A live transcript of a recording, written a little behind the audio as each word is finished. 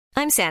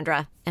I'm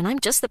Sandra, and I'm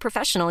just the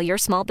professional your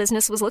small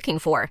business was looking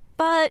for.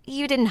 But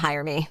you didn't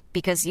hire me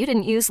because you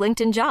didn't use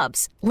LinkedIn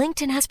Jobs.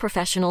 LinkedIn has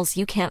professionals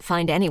you can't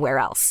find anywhere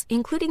else,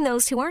 including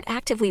those who aren't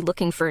actively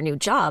looking for a new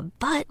job,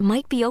 but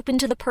might be open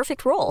to the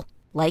perfect role,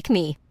 like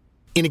me.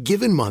 In a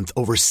given month,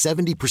 over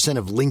 70%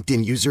 of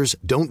LinkedIn users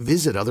don't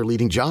visit other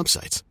leading job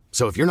sites.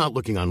 So if you're not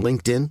looking on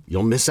LinkedIn,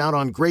 you'll miss out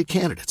on great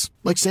candidates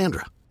like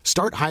Sandra.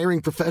 Start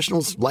hiring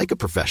professionals like a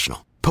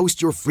professional.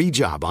 Post your free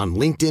job on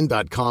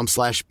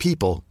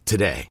linkedin.com/people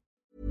today.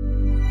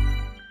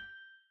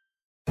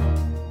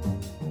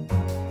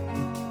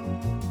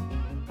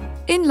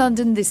 In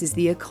London, this is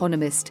The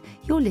Economist.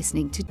 You're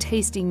listening to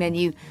Tasting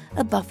Menu,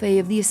 a buffet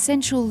of the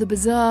essential, the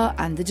bizarre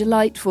and the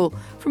delightful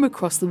from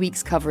across the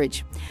week's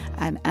coverage.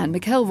 I'm Anne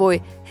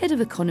McElvoy, head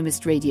of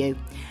Economist Radio.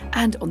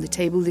 And on the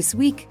table this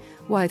week,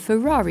 why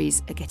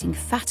Ferraris are getting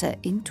fatter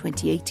in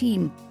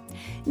 2018.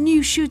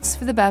 New shoots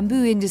for the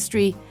bamboo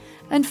industry.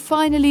 And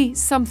finally,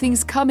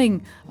 Something's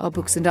Coming, our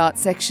books and art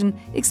section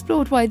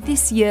explored why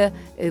this year,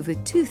 over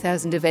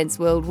 2,000 events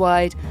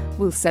worldwide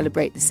will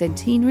celebrate the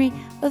centenary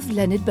of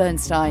Leonard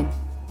Bernstein.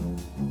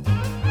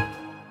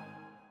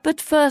 But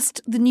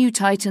first, the new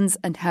titans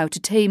and how to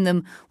tame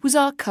them was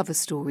our cover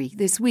story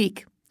this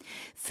week.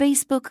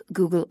 Facebook,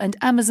 Google and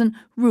Amazon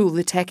rule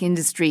the tech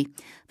industry.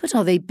 But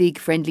are they big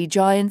friendly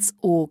giants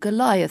or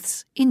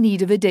Goliaths in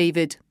need of a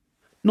David?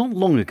 Not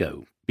long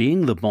ago,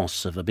 being the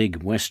boss of a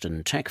big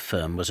Western tech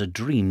firm was a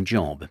dream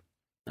job.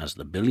 As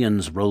the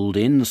billions rolled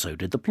in, so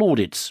did the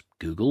plaudits.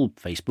 Google,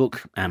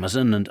 Facebook,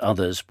 Amazon and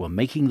others were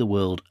making the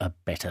world a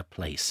better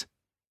place.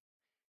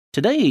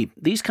 Today,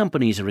 these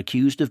companies are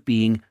accused of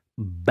being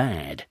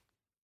bad.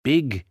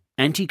 Big,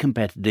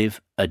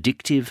 anti-competitive,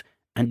 addictive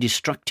and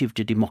destructive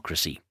to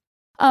democracy.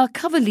 Our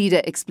cover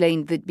leader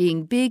explained that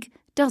being big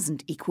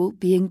doesn't equal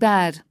being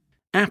bad.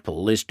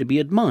 Apple is to be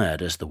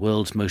admired as the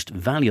world's most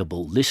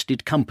valuable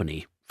listed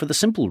company for the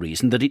simple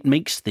reason that it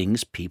makes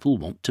things people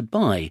want to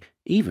buy,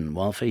 even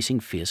while facing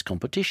fierce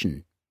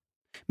competition.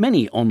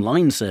 Many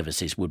online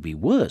services would be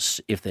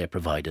worse if their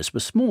providers were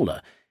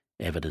smaller.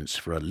 Evidence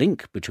for a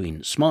link between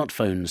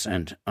smartphones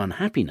and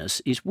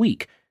unhappiness is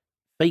weak.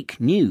 Fake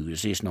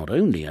news is not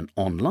only an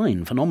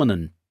online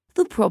phenomenon.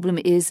 The problem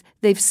is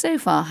they've so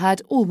far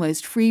had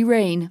almost free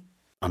rein.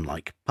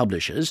 Unlike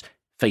publishers,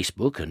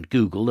 Facebook and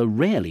Google are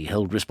rarely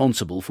held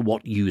responsible for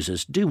what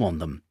users do on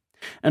them.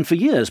 And for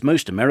years,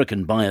 most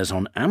American buyers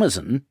on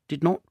Amazon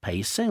did not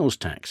pay sales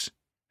tax.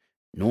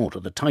 Nor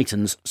do the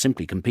titans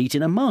simply compete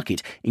in a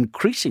market.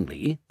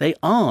 Increasingly, they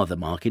are the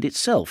market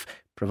itself,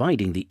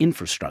 providing the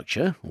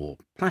infrastructure, or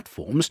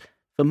platforms,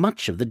 for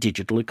much of the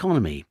digital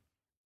economy.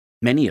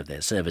 Many of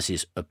their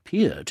services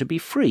appear to be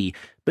free,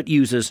 but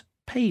users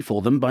pay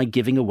for them by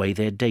giving away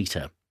their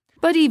data.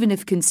 But even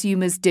if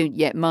consumers don't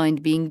yet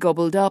mind being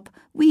gobbled up,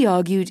 we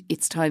argued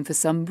it's time for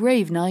some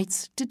brave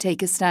knights to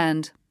take a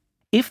stand.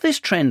 If this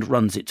trend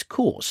runs its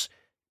course,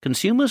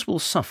 consumers will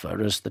suffer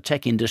as the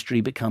tech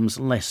industry becomes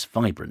less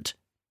vibrant.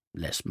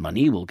 Less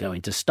money will go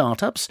into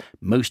startups,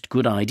 most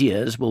good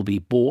ideas will be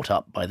bought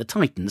up by the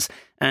titans,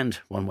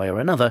 and, one way or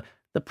another,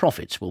 the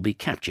profits will be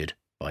captured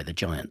by the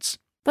giants.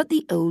 But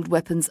the old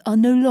weapons are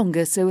no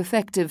longer so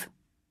effective.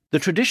 The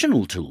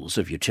traditional tools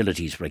of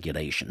utilities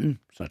regulation,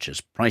 such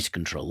as price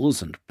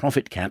controls and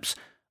profit caps,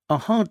 are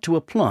hard to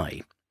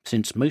apply,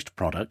 since most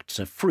products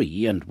are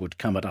free and would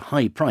come at a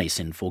high price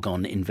in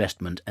foregone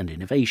investment and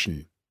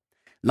innovation.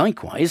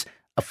 Likewise,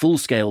 a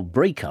full-scale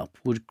breakup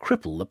would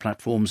cripple the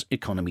platform's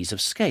economies of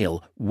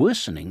scale,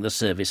 worsening the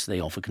service they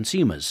offer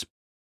consumers.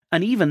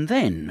 And even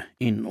then,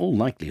 in all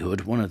likelihood,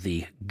 one of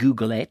the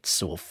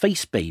Googleettes or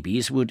face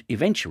babies would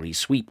eventually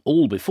sweep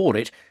all before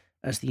it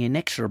as the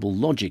inexorable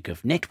logic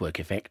of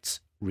network effects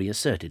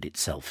reasserted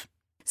itself.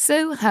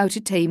 So, how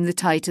to tame the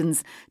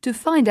titans? To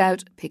find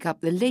out, pick up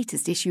the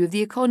latest issue of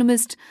The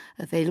Economist,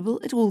 available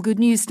at all good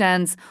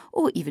newsstands,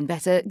 or even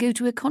better, go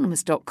to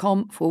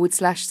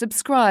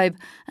economist.com/subscribe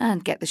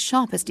and get the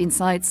sharpest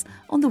insights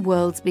on the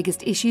world's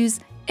biggest issues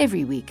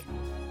every week.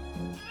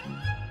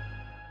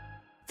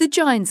 The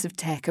giants of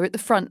tech are at the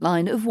front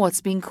line of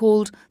what's being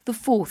called the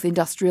fourth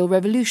industrial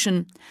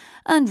revolution.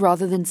 And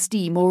rather than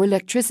steam or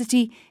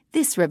electricity,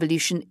 this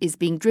revolution is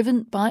being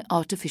driven by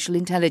artificial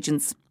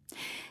intelligence.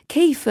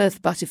 Kay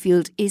Firth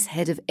Butterfield is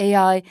head of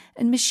AI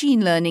and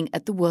machine learning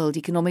at the World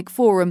Economic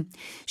Forum.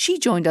 She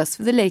joined us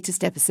for the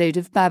latest episode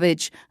of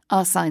Babbage,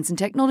 our science and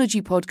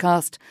technology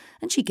podcast,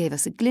 and she gave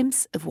us a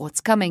glimpse of what's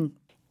coming.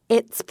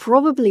 It's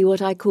probably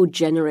what I call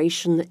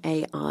Generation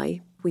AI.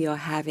 We are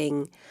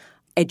having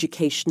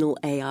educational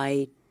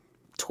AI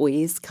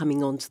toys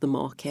coming onto the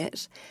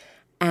market,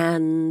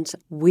 and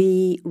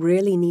we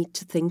really need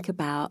to think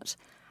about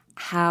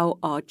how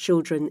our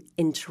children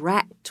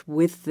interact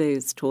with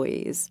those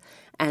toys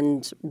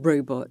and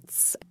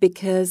robots,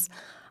 because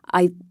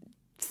I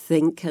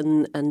think,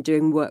 and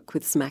doing work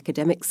with some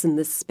academics in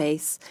this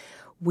space,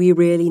 we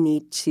really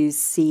need to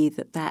see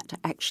that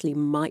actually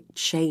might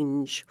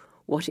change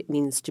what it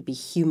means to be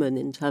human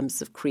in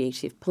terms of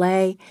creative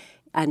play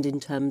and in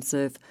terms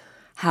of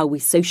how we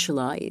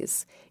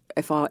socialize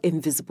if our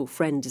invisible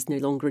friend is no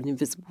longer an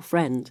invisible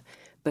friend,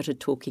 but a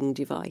talking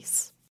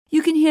device.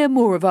 You can hear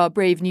more of our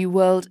brave new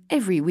world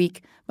every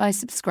week by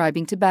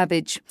subscribing to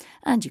Babbage.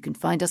 And you can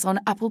find us on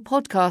Apple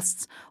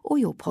Podcasts or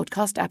your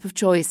podcast app of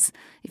choice.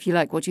 If you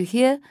like what you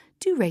hear,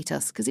 do rate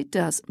us, because it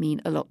does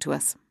mean a lot to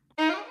us.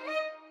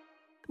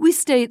 We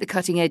stay at the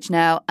cutting edge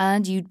now,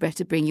 and you'd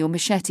better bring your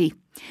machete.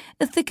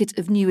 A thicket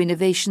of new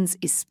innovations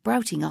is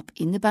sprouting up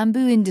in the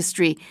bamboo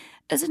industry,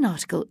 as an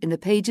article in the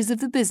pages of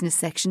the business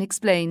section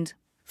explained.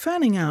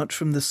 Fanning out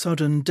from the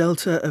sodden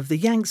delta of the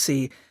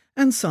Yangtze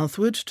and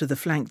southward to the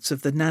flanks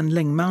of the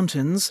Nanling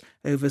Mountains,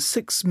 over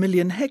 6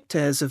 million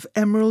hectares of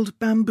emerald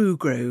bamboo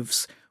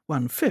groves,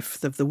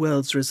 1/5 of the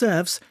world's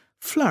reserves,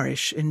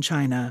 flourish in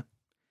China.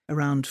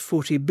 Around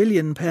 40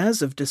 billion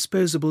pairs of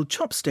disposable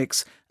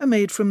chopsticks are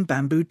made from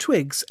bamboo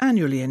twigs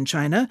annually in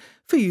China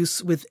for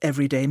use with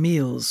everyday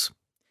meals.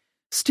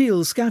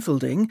 Steel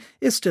scaffolding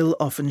is still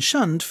often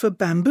shunned for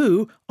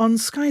bamboo on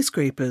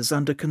skyscrapers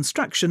under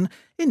construction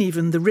in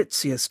even the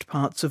ritziest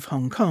parts of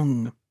Hong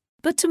Kong.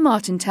 But to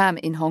Martin Tam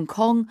in Hong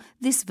Kong,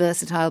 this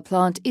versatile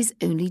plant is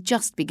only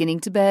just beginning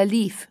to bear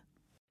leaf.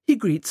 He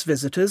greets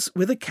visitors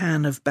with a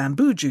can of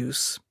bamboo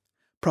juice,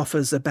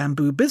 proffers a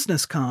bamboo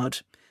business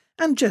card,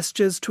 and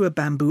gestures to a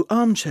bamboo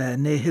armchair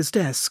near his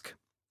desk.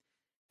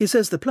 He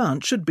says the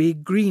plant should be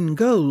green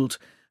gold,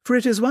 for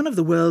it is one of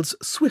the world's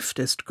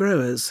swiftest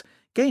growers,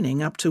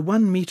 gaining up to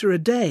 1 metre a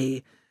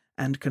day,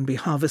 and can be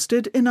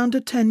harvested in under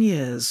 10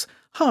 years,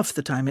 half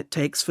the time it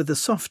takes for the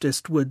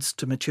softest woods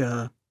to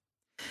mature.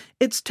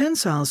 Its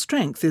tensile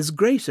strength is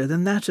greater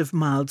than that of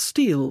mild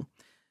steel.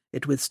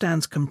 It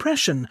withstands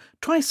compression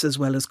twice as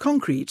well as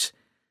concrete,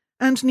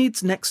 and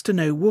needs next to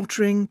no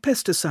watering,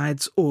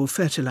 pesticides or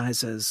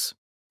fertilizers.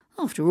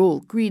 After all,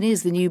 green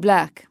is the new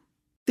black.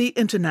 The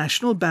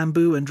International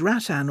Bamboo and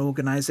Rattan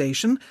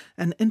Organization,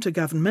 an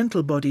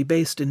intergovernmental body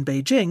based in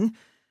Beijing,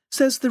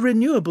 says the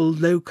renewable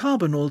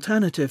low-carbon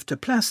alternative to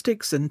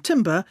plastics and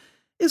timber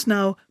is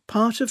now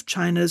part of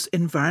China's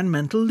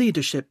environmental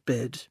leadership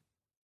bid.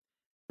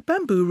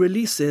 Bamboo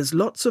releases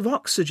lots of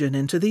oxygen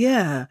into the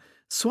air,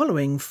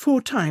 swallowing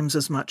 4 times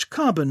as much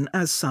carbon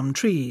as some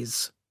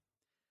trees.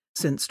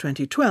 Since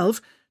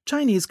 2012,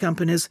 Chinese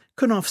companies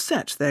can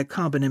offset their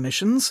carbon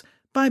emissions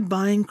by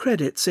buying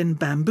credits in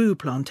bamboo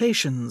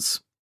plantations.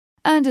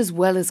 And as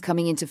well as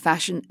coming into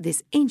fashion,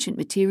 this ancient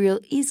material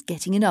is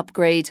getting an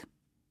upgrade.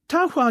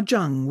 Taohua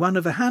Zheng, one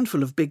of a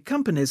handful of big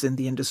companies in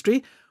the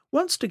industry,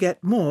 wants to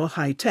get more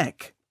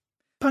high-tech.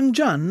 Peng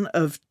Jun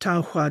of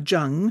Taohua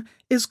Zheng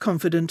is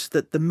confident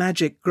that the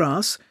magic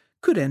grass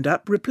could end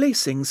up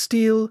replacing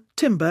steel,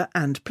 timber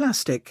and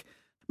plastic.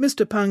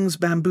 Mr. Peng's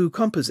bamboo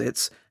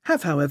composites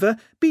have, however,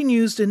 been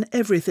used in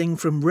everything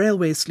from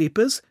railway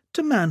sleepers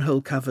to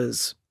manhole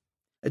covers.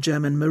 A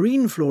German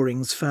marine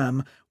floorings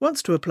firm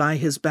wants to apply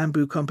his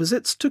bamboo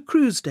composites to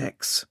cruise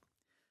decks.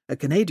 A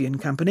Canadian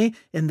company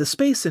in the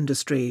space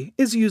industry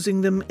is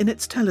using them in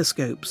its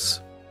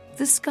telescopes.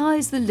 The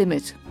sky's the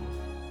limit.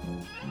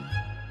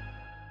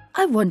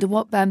 I wonder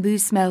what bamboo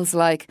smells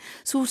like.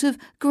 Sort of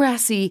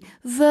grassy,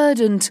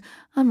 verdant.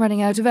 I'm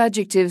running out of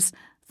adjectives.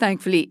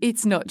 Thankfully,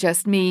 it's not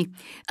just me.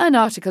 An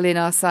article in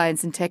our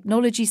Science and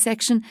Technology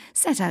section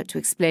set out to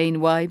explain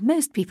why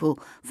most people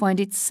find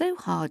it so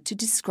hard to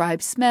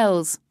describe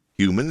smells.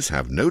 Humans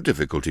have no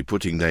difficulty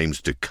putting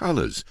names to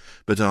colours,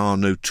 but are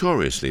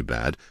notoriously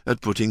bad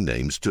at putting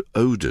names to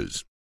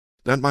odours.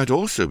 That might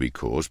also be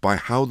caused by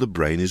how the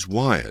brain is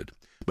wired,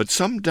 but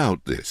some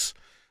doubt this.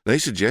 They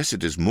suggest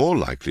it is more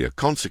likely a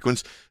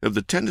consequence of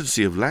the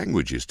tendency of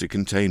languages to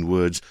contain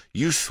words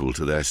useful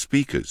to their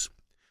speakers.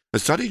 A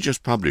study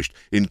just published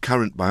in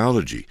Current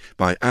Biology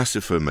by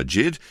Asifa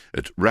Majid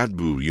at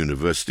Radboud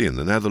University in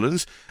the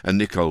Netherlands and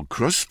Nicole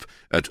Krusp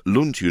at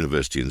Lund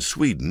University in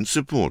Sweden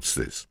supports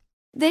this.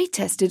 They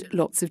tested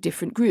lots of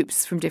different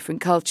groups from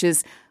different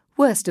cultures.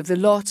 Worst of the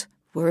lot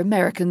were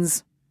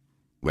Americans.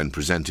 When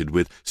presented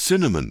with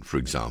cinnamon, for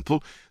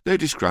example, they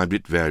described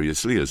it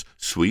variously as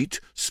sweet,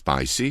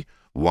 spicy,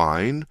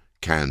 wine,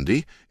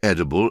 candy,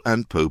 edible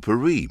and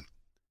potpourri.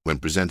 When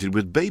presented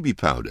with baby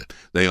powder,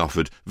 they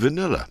offered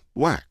vanilla,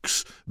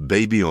 wax,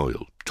 baby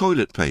oil,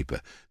 toilet paper,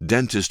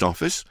 dentist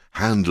office,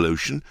 hand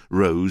lotion,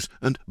 rose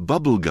and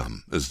bubble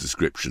gum as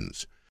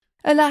descriptions.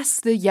 Alas,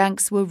 the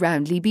Yanks were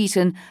roundly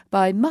beaten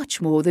by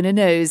much more than a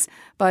nose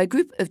by a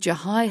group of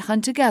Jahai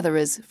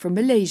hunter-gatherers from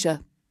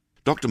Malaysia.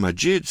 Dr.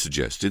 Majid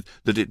suggested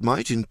that it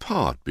might in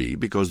part be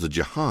because the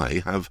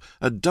Jahai have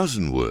a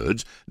dozen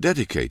words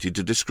dedicated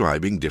to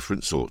describing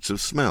different sorts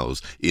of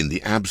smells in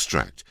the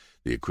abstract,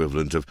 the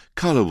equivalent of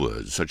colour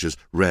words such as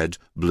red,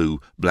 blue,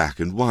 black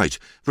and white.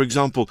 For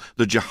example,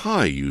 the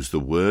Jahai use the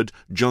word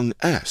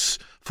jung-es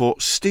for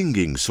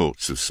stinging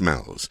sorts of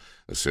smells,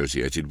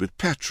 associated with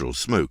petrol,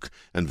 smoke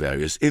and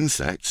various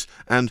insects,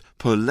 and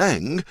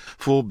poleng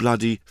for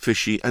bloody,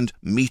 fishy and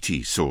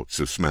meaty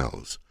sorts of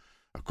smells.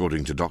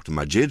 According to Dr.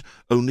 Majid,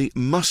 only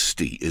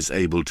musty is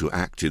able to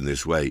act in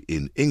this way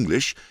in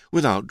English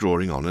without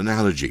drawing on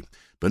analogy.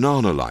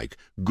 Banana-like,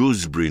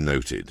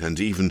 gooseberry-noted, and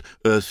even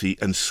earthy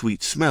and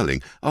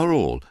sweet-smelling are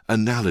all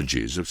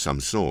analogies of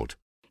some sort.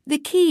 The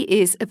key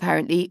is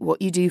apparently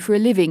what you do for a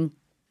living.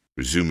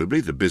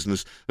 Presumably the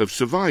business of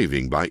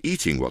surviving by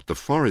eating what the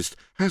forest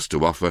has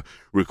to offer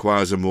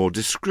requires a more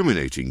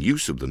discriminating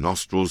use of the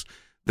nostrils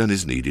than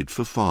is needed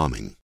for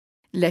farming.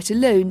 Let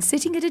alone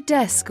sitting at a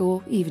desk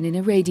or even in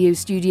a radio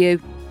studio.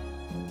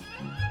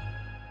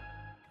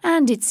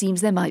 And it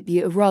seems there might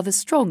be a rather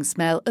strong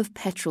smell of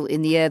petrol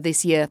in the air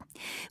this year.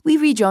 We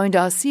rejoined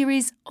our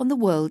series on the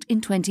world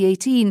in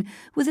 2018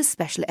 with a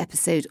special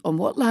episode on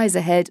what lies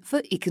ahead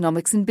for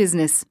economics and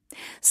business.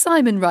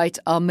 Simon Wright,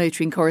 our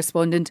motoring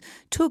correspondent,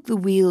 took the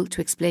wheel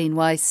to explain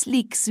why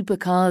sleek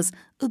supercars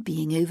are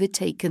being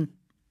overtaken.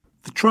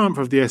 The triumph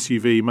of the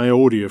SUV may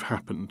already have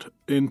happened.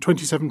 In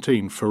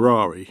 2017,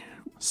 Ferrari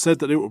said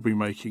that it would be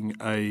making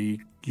a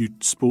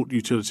sport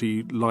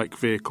utility-like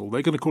vehicle.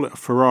 They're going to call it a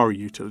Ferrari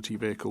utility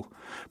vehicle,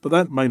 but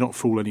that may not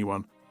fool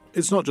anyone.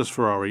 It's not just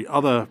Ferrari.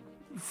 Other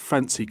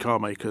fancy car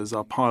makers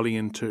are piling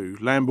in too.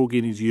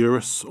 Lamborghini's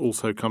Urus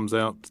also comes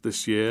out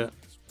this year.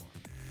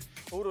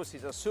 Urus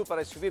is a super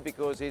SUV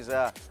because it's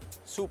a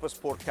super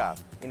sport car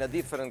in a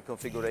different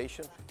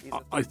configuration.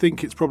 I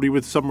think it's probably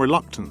with some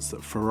reluctance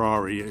that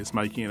Ferrari is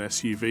making an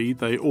SUV.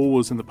 They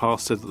always in the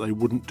past said that they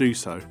wouldn't do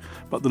so,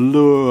 but the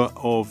lure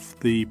of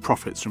the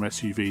profits from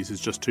SUVs is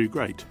just too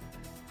great.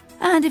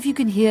 And if you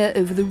can hear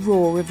over the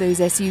roar of those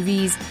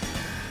SUVs,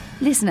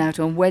 listen out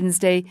on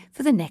Wednesday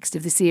for the next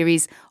of the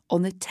series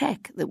on the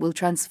tech that will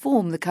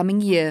transform the coming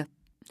year.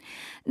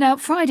 Now,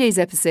 Friday's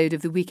episode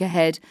of The Week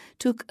Ahead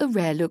took a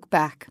rare look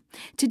back.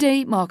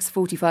 Today marks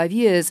 45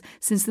 years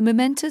since the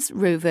momentous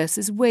Roe v.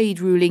 Wade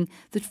ruling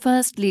that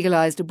first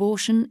legalised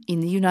abortion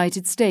in the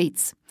United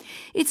States.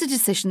 It's a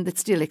decision that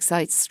still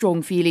excites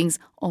strong feelings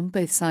on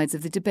both sides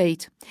of the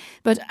debate.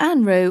 But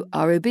Anne Rowe,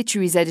 our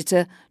obituaries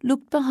editor,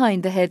 looked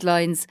behind the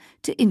headlines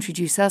to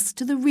introduce us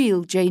to the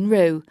real Jane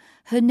Roe.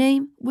 Her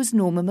name was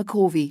Norma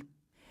McCorvey.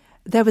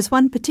 There was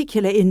one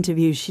particular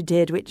interview she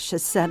did which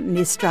has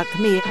certainly struck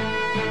me.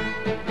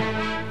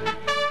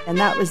 And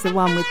that was the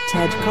one with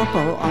Ted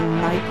Koppel on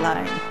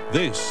Nightline.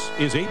 This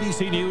is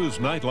ABC News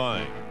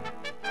Nightline.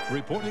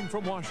 Reporting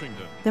from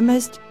Washington. The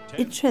most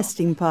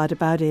interesting part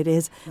about it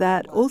is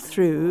that all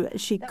through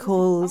she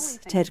calls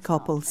Ted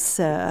Koppel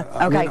Sir.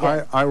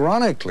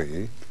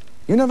 Ironically,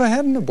 you never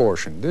had an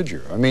abortion, did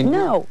you? I mean,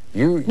 no.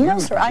 No,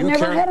 sir, I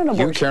never had an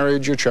abortion. You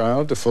carried your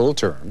child to full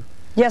term.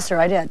 Yes, sir,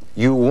 I did.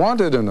 You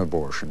wanted an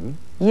abortion.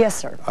 Yes,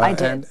 sir, I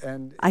did.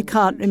 And I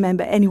can't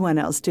remember anyone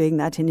else doing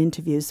that in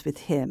interviews with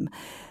him.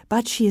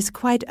 But she is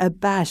quite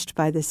abashed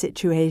by the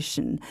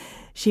situation.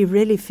 She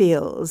really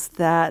feels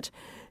that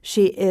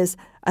she is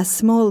a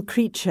small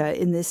creature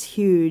in this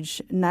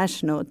huge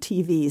national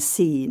TV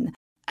scene.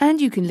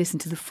 And you can listen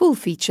to the full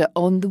feature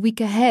on The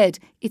Week Ahead.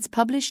 It's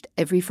published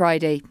every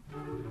Friday.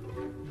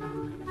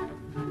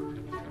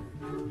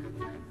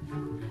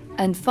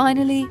 And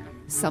finally,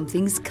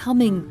 something's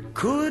coming.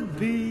 Could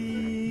be,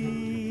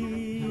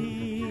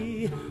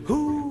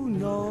 who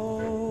knows?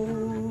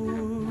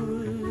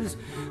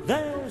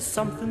 There's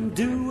something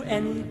due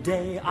any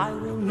day. I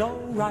will know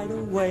right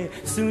away,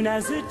 soon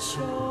as it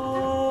shows.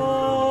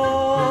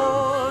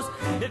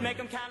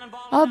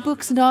 Our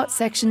books and art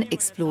section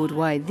explored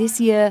why this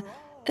year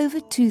over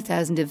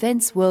 2,000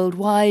 events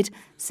worldwide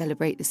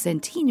celebrate the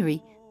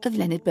centenary of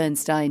Leonard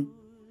Bernstein.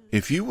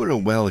 If you were a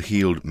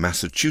well-heeled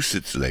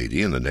Massachusetts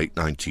lady in the late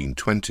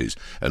 1920s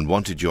and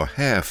wanted your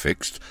hair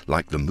fixed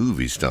like the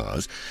movie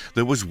stars,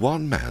 there was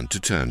one man to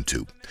turn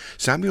to,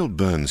 Samuel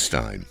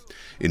Bernstein.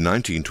 In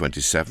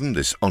 1927,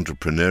 this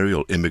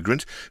entrepreneurial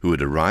immigrant, who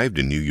had arrived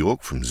in New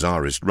York from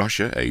Tsarist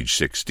Russia, aged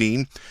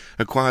 16,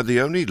 acquired the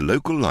only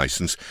local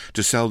license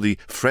to sell the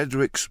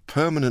Fredericks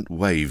Permanent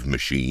Wave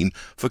machine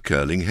for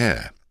curling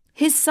hair.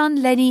 His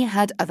son Lenny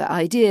had other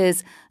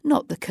ideas,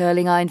 not the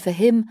curling iron for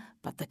him,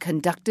 but the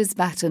conductor's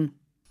baton.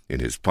 In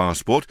his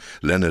passport,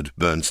 Leonard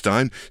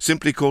Bernstein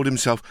simply called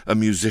himself a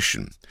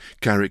musician,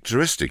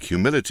 characteristic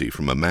humility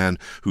from a man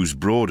whose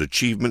broad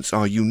achievements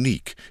are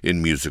unique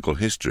in musical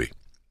history.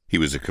 He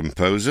was a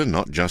composer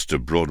not just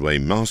of Broadway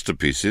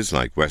masterpieces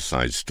like West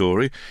Side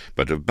Story,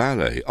 but of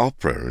ballet,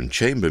 opera and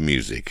chamber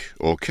music,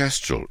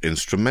 orchestral,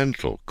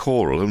 instrumental,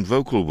 choral and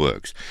vocal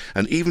works,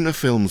 and even a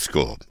film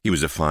score. He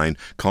was a fine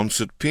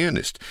concert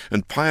pianist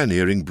and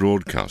pioneering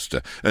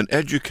broadcaster, an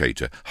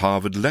educator,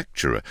 Harvard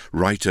lecturer,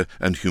 writer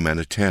and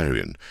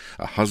humanitarian,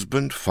 a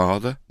husband,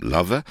 father,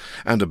 lover,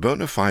 and a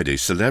bona fide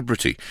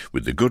celebrity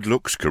with the good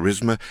looks,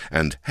 charisma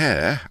and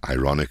hair,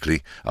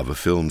 ironically, of a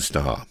film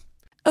star.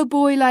 A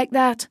boy like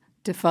that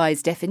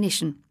defies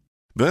definition.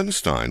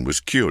 Bernstein was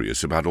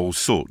curious about all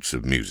sorts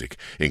of music,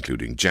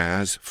 including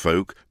jazz,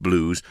 folk,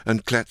 blues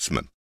and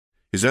klezmer.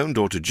 His own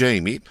daughter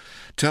Jamie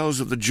tells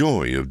of the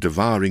joy of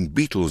devouring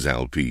Beatles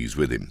LPs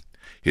with him.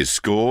 His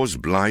scores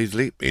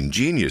blithely,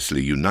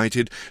 ingeniously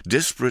united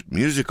disparate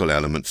musical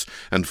elements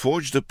and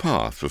forged a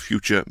path for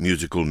future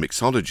musical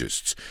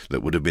mixologists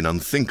that would have been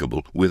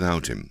unthinkable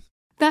without him.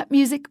 That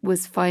music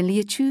was finely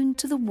attuned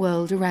to the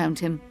world around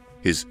him.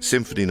 His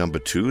Symphony No.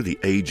 2, The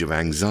Age of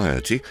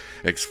Anxiety,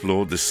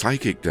 explored the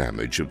psychic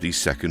damage of the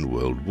Second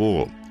World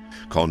War.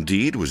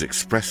 Candide was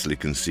expressly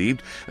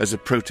conceived as a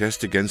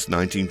protest against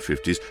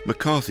 1950s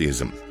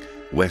McCarthyism.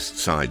 West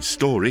Side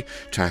Story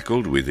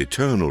tackled with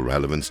eternal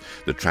relevance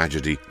the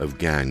tragedy of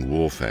gang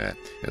warfare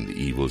and the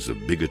evils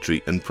of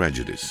bigotry and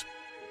prejudice.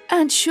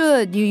 And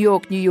sure, New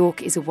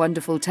York is a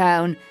wonderful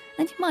town,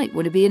 and you might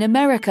want to be in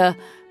America,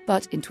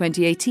 but in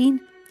 2018,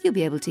 you'll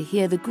be able to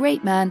hear the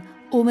great man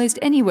almost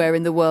anywhere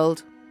in the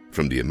world.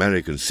 From the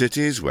American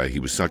cities where he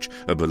was such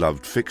a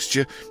beloved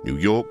fixture, New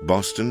York,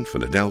 Boston,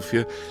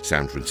 Philadelphia,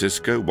 San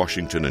Francisco,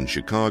 Washington and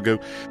Chicago,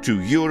 to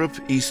Europe,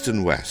 East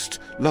and West,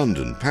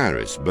 London,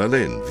 Paris,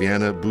 Berlin,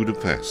 Vienna,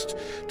 Budapest,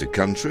 to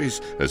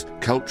countries as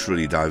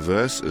culturally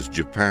diverse as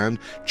Japan,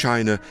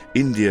 China,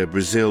 India,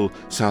 Brazil,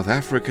 South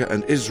Africa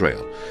and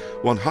Israel.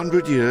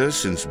 100 years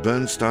since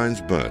Bernstein's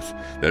birth,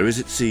 there is,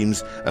 it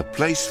seems, a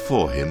place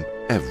for him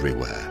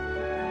everywhere.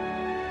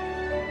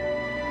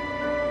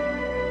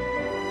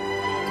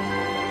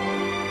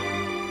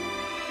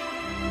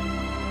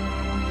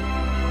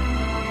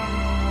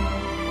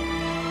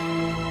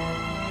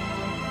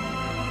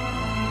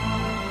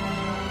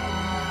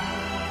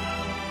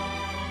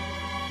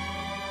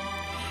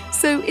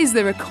 So is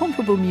there a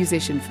comparable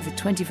musician for the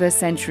 21st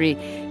century?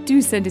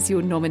 Do send us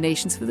your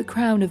nominations for the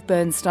Crown of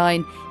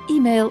Bernstein.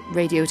 Email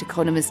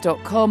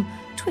radio@economist.com,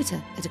 Twitter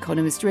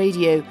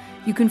 @economistradio.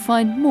 You can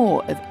find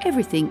more of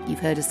everything you've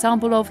heard a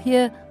sample of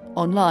here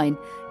online.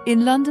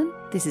 In London,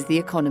 this is The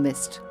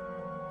Economist.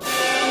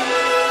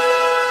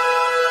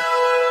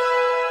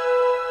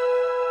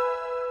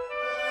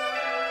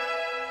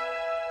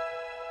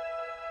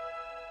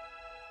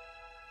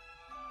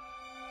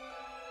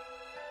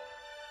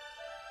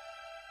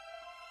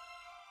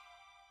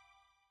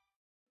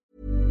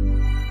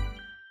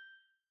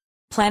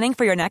 Planning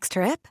for your next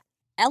trip?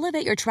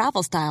 Elevate your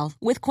travel style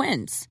with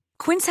Quince.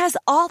 Quince has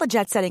all the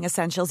jet-setting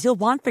essentials you'll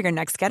want for your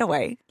next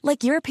getaway,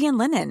 like European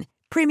linen,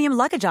 premium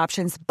luggage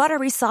options,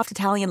 buttery soft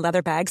Italian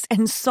leather bags,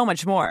 and so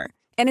much more.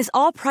 And is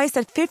all priced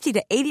at 50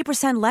 to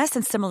 80% less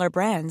than similar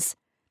brands.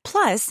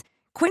 Plus,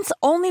 Quince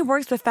only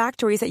works with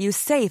factories that use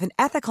safe and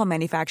ethical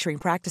manufacturing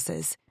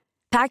practices.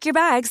 Pack your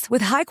bags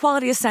with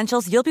high-quality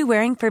essentials you'll be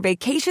wearing for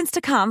vacations to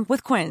come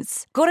with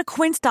Quince. Go to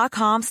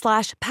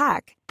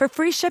quince.com/pack for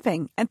free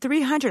shipping and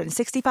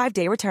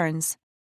 365-day returns.